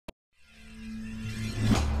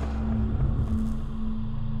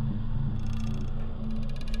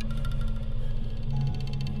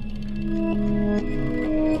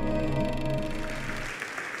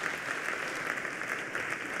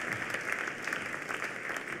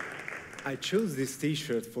I chose this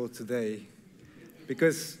t-shirt for today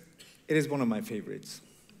because it is one of my favorites,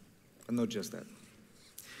 but not just that.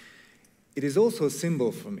 It is also a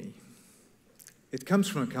symbol for me. It comes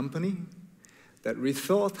from a company that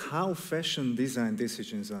rethought how fashion design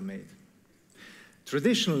decisions are made.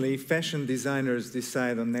 Traditionally, fashion designers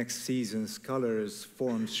decide on next season's colors,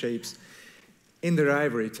 forms, shapes in their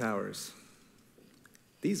ivory towers.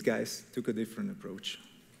 These guys took a different approach.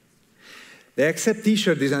 They accept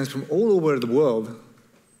t-shirt designs from all over the world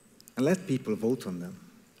and let people vote on them.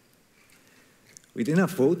 With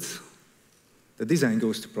enough votes, the design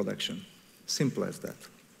goes to production. Simple as that.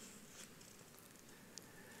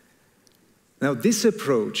 Now, this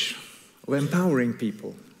approach of empowering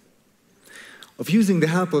people, of using the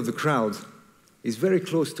help of the crowd, is very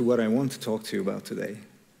close to what I want to talk to you about today.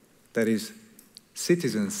 That is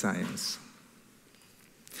citizen science.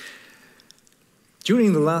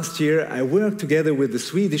 During the last year, I worked together with the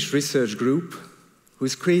Swedish research group who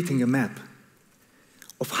is creating a map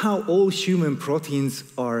of how all human proteins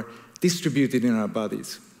are distributed in our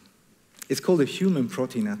bodies. It's called a Human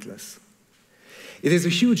Protein Atlas. It is a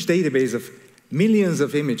huge database of millions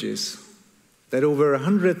of images that over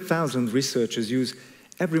 100,000 researchers use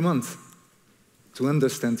every month to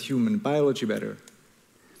understand human biology better,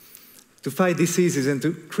 to fight diseases and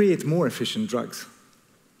to create more efficient drugs.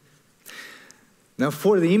 Now,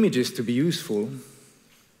 for the images to be useful,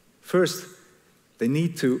 first, they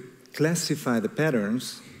need to classify the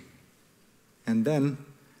patterns and then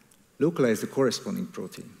localize the corresponding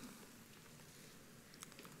protein.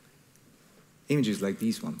 Images like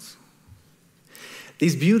these ones.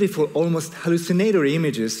 These beautiful, almost hallucinatory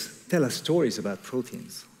images tell us stories about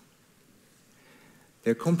proteins.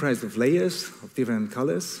 They're comprised of layers of different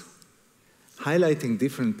colors, highlighting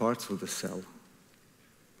different parts of the cell.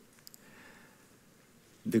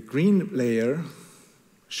 The green layer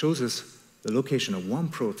shows us the location of one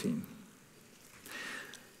protein.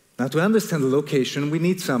 Now, to understand the location, we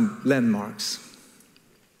need some landmarks.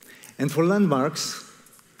 And for landmarks,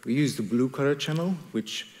 we use the blue color channel,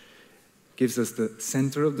 which gives us the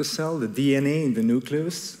center of the cell, the DNA in the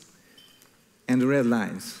nucleus, and the red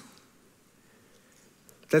lines.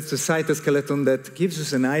 That's the cytoskeleton that gives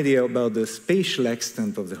us an idea about the spatial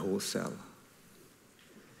extent of the whole cell.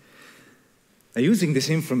 Now, using this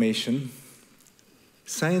information,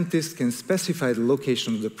 scientists can specify the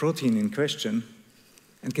location of the protein in question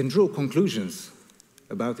and can draw conclusions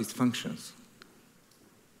about its functions.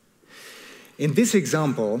 In this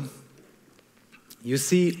example, you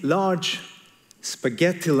see large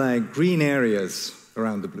spaghetti-like green areas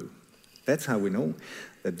around the blue. That's how we know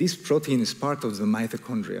that this protein is part of the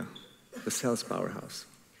mitochondria, the cell's powerhouse.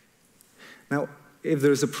 Now, if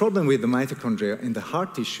there's a problem with the mitochondria in the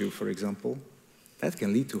heart tissue, for example, that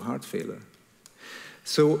can lead to heart failure.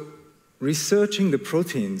 So, researching the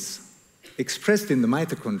proteins expressed in the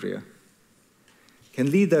mitochondria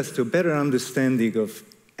can lead us to a better understanding of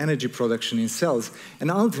energy production in cells,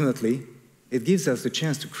 and ultimately, it gives us the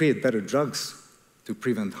chance to create better drugs to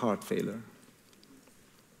prevent heart failure.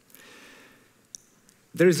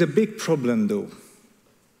 There is a big problem, though,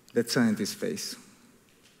 that scientists face.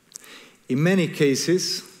 In many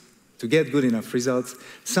cases, to get good enough results,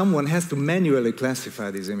 someone has to manually classify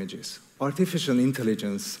these images. Artificial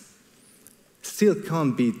intelligence still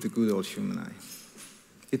can't beat the good old human eye.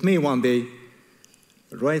 It may one day,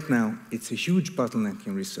 but right now, it's a huge bottleneck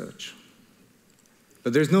in research.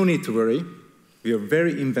 But there's no need to worry. We are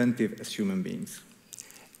very inventive as human beings.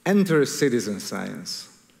 Enter citizen science,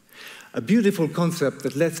 a beautiful concept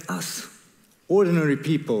that lets us, ordinary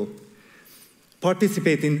people,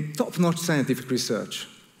 participate in top-notch scientific research.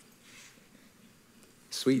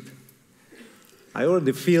 Sweet. I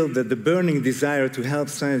already feel that the burning desire to help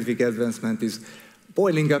scientific advancement is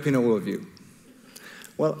boiling up in all of you.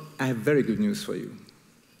 Well, I have very good news for you.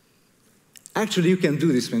 Actually, you can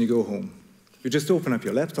do this when you go home. You just open up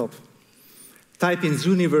your laptop, type in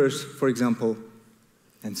Zooniverse, for example,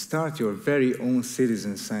 and start your very own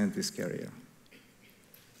citizen scientist career.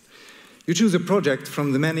 You choose a project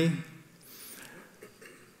from the many,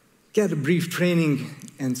 get a brief training,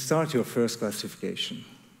 and start your first classification.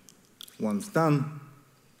 Once done,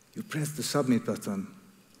 you press the submit button.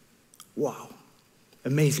 Wow,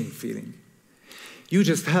 amazing feeling. You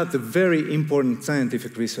just had a very important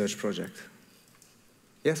scientific research project.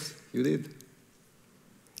 Yes, you did.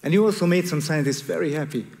 And you also made some scientists very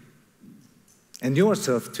happy. And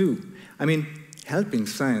yourself too. I mean, helping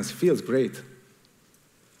science feels great.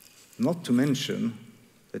 Not to mention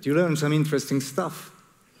that you learn some interesting stuff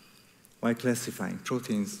while classifying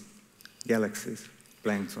proteins, galaxies,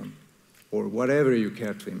 plankton, or whatever you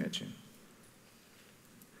care to imagine.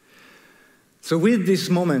 So with this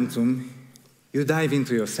momentum, you dive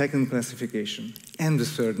into your second classification, and the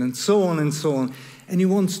third, and so on, and you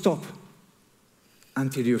won't stop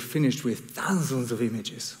until you're finished with thousands of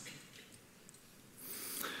images.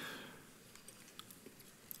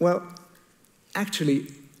 Well, actually,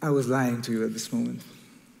 I was lying to you at this moment.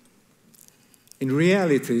 In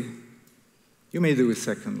reality, you may do a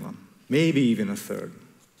second one, maybe even a third.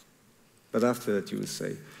 But after that, you will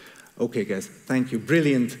say, okay, guys, thank you,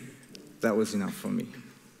 brilliant, that was enough for me.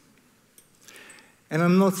 And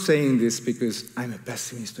I'm not saying this because I'm a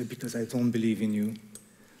pessimist or because I don't believe in you.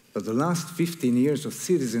 But the last 15 years of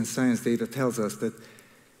citizen science data tells us that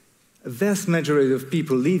a vast majority of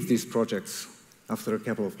people leave these projects after a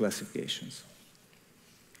couple of classifications.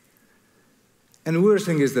 And the worst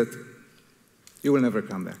thing is that you will never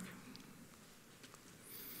come back.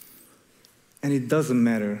 And it doesn't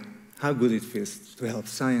matter how good it feels to help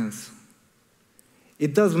science.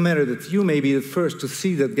 It doesn't matter that you may be the first to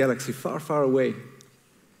see that galaxy far, far away.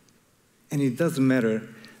 And it doesn't matter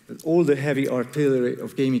that all the heavy artillery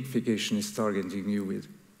of gamification is targeting you with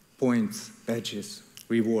points, badges,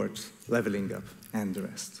 rewards, leveling up, and the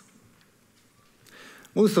rest.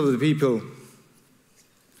 Most of the people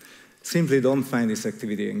simply don't find this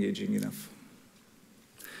activity engaging enough.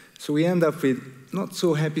 So we end up with not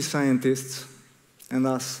so happy scientists and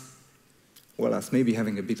us maybe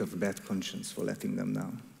having a bit of a bad conscience for letting them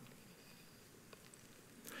down.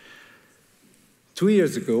 2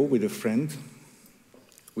 years ago, with a friend,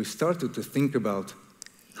 we started to think about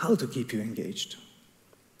how to keep you engaged.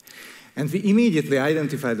 And we immediately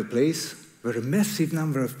identified a place where a massive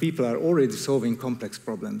number of people are already solving complex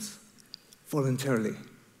problems voluntarily.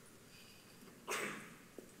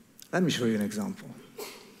 Let me show you an example.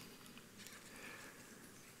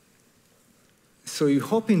 So you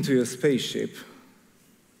hop into your spaceship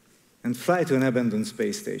and fly to an abandoned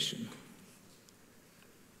space station.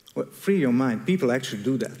 Well, free your mind, people actually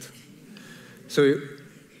do that. So you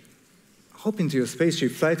hop into your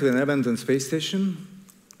spaceship, fly to an abandoned space station,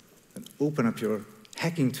 and open up your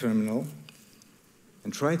hacking terminal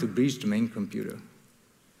and try to breach the main computer.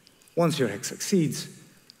 Once your hack succeeds,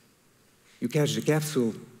 you catch the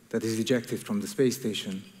capsule that is ejected from the space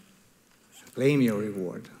station and claim your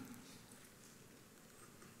reward.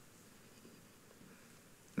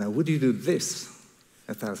 Now, would you do this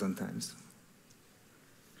 1,000 times?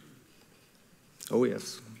 Oh,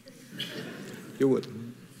 yes. You would.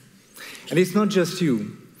 And it's not just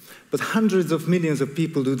you, but hundreds of millions of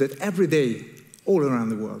people do that every day, all around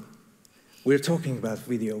the world. We're talking about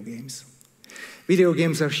video games. Video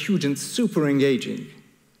games are huge and super engaging.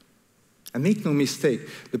 And make no mistake,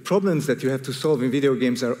 the problems that you have to solve in video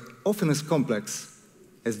games are often as complex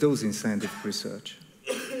as those in scientific research.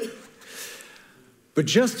 But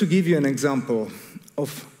just to give you an example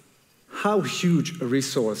of how huge a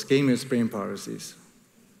resource gamers' brain powers is,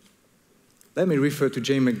 let me refer to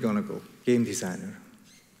Jane McGonigal, game designer.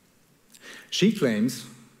 She claims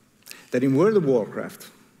that in World of Warcraft,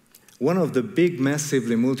 one of the big,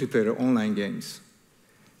 massively multiplayer online games,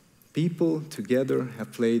 people together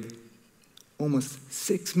have played almost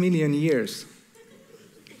 6 million years.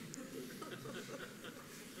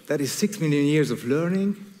 That is 6 million years of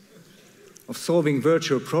learning, of solving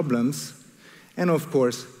virtual problems, and of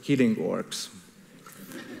course, killing orcs.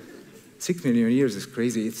 6 million years is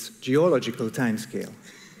crazy. It's geological timescale.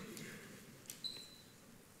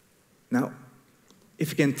 Now, if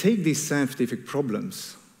you can take these scientific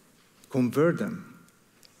problems, convert them,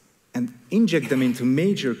 and inject them into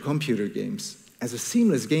major computer games as a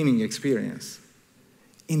seamless gaming experience,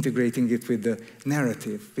 integrating it with the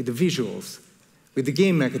narrative, with the visuals, with the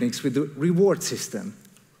game mechanics, with the reward system,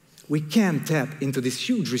 we can tap into this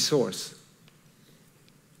huge resource.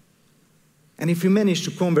 And if we manage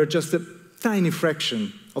to convert just a tiny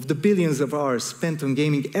fraction of the billions of hours spent on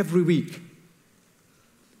gaming every week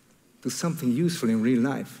to something useful in real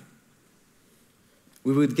life,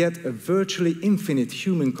 we would get a virtually infinite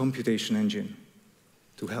human computation engine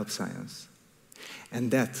to help science.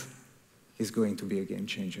 And that is going to be a game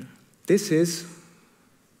changer. This is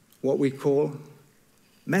what we call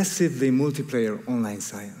massively multiplayer online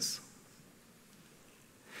science.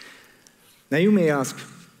 Now you may ask,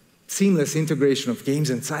 seamless integration of games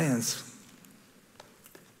and science?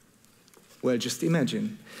 Well, just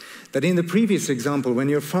imagine that in the previous example, when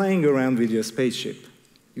you're flying around with your spaceship,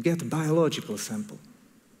 you get a biological sample,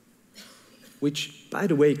 which, by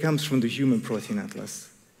the way, comes from the Human Protein Atlas.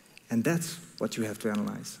 And that's what you have to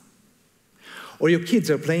analyze. Or your kids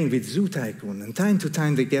are playing with Zoo Tycoon, and time to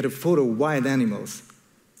time they get a photo of wild animals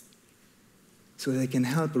so they can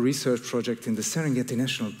help a research project in the Serengeti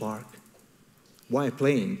National Park while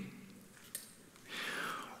playing.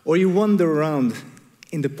 or you wander around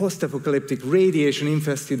in the post-apocalyptic,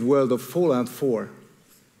 radiation-infested world of Fallout 4,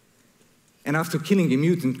 and after killing a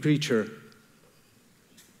mutant creature,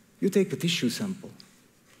 you take a tissue sample.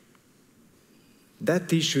 That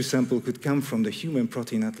tissue sample could come from the Human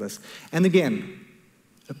Protein Atlas. And again,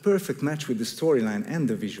 a perfect match with the storyline and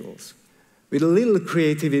the visuals. With a little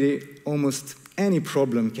creativity, almost any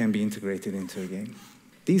problem can be integrated into a game.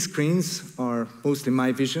 These screens are mostly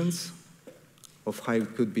my visions of how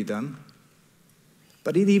it could be done.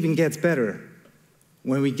 But it even gets better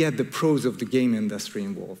when we get the pros of the game industry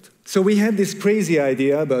involved. So we had this crazy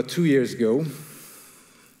idea about 2 years ago,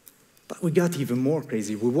 but we got even more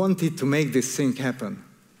crazy. We wanted to make this thing happen.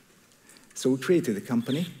 So we created a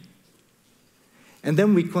company, and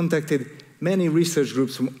then we contacted many research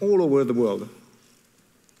groups from all over the world,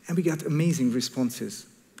 and we got amazing responses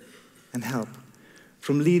and help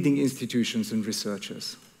from leading institutions and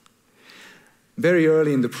researchers. Very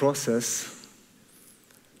early in the process,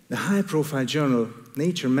 the high-profile journal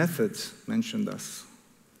Nature Methods mentioned us.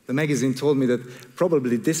 The magazine told me that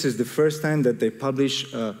probably this is the first time that they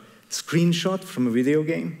publish a screenshot from a video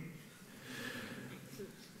game.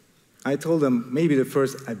 I told them, maybe the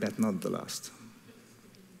first, I bet not the last.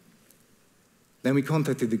 Then we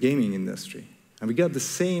contacted the gaming industry, and we got the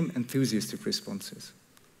same enthusiastic responses.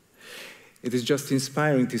 It is just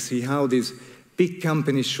inspiring to see how these big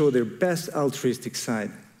companies show their best altruistic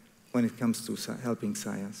side when it comes to helping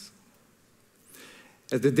science.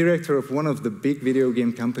 As the director of one of the big video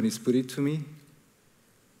game companies put it to me,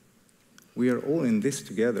 we are all in this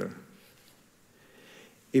together.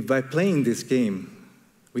 If by playing this game,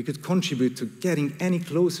 we could contribute to getting any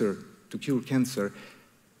closer to cure cancer,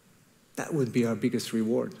 that would be our biggest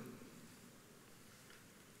reward.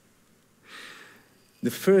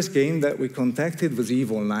 The first game that we contacted was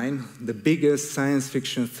EVE Online, the biggest science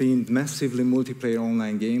fiction-themed, massively multiplayer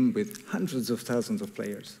online game with hundreds of thousands of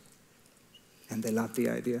players. And they loved the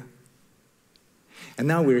idea. And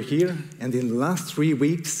now we're here, and in the last 3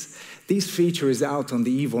 weeks, this feature is out on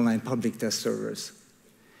the EVE Online public test servers.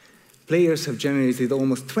 Players have generated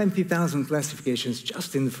almost 20,000 classifications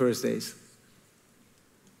just in the first days.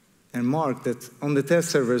 And mark that on the test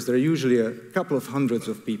servers, there are usually a couple of hundreds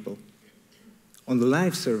of people. On the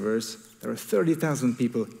live servers, there are 30,000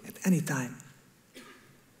 people at any time.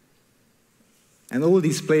 And all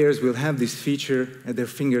these players will have this feature at their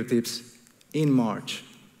fingertips in March.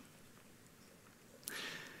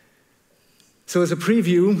 So as a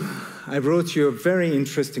preview, I brought you a very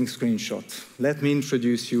interesting screenshot. Let me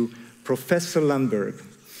introduce you Professor Lundberg.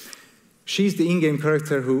 She's the in-game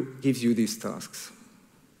character who gives you these tasks.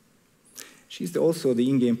 She's also the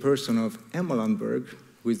in-game person of Emma Lundberg,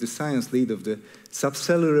 who is the science lead of the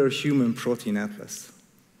Subcellular Human Protein Atlas.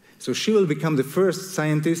 So she will become the first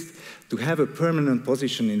scientist to have a permanent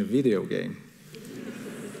position in a video game.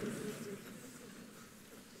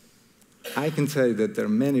 I can tell you that there are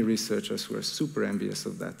many researchers who are super envious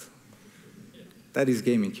of that. That is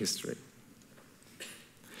gaming history.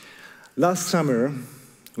 Last summer,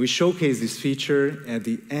 we showcased this feature at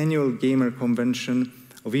the annual gamer convention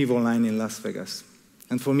of EVE Online in Las Vegas.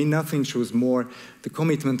 And for me, nothing shows more the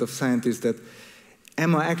commitment of scientists that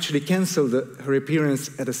Emma actually canceled her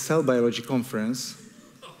appearance at a cell biology conference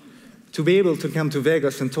to be able to come to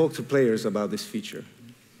Vegas and talk to players about this feature.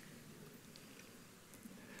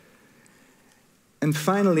 And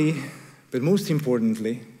finally, but most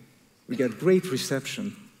importantly, we got great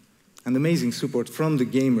reception and amazing support from the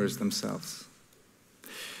gamers themselves.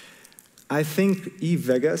 I think EVE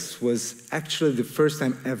Vegas was actually the first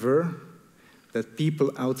time ever that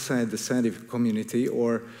people outside the scientific community,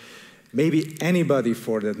 or maybe anybody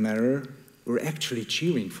for that matter, were actually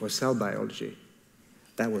cheering for cell biology.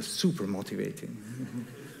 That was super motivating.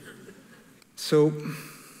 So,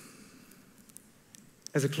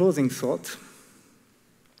 as a closing thought,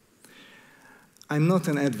 I'm not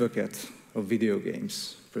an advocate of video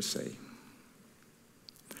games, per se.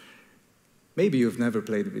 Maybe you've never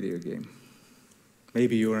played a video game.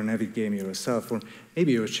 Maybe you're an avid gamer yourself, or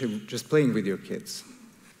maybe you're just playing with your kids.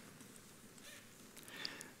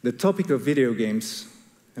 The topic of video games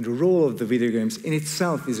and the role of the video games in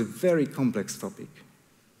itself is a very complex topic.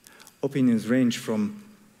 Opinions range from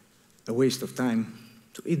a waste of time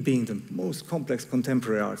to it being the most complex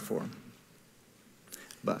contemporary art form.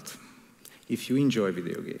 But if you enjoy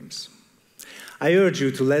video games, I urge you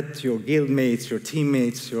to let your guildmates, your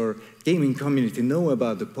teammates, your gaming community know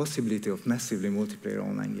about the possibility of massively multiplayer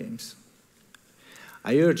online games.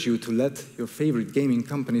 I urge you to let your favorite gaming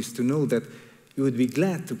companies to know that you would be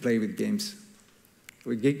glad to play with games,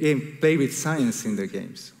 play with science in their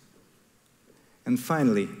games. And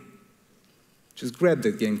finally, just grab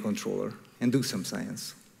that game controller and do some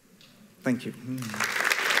science. Thank you.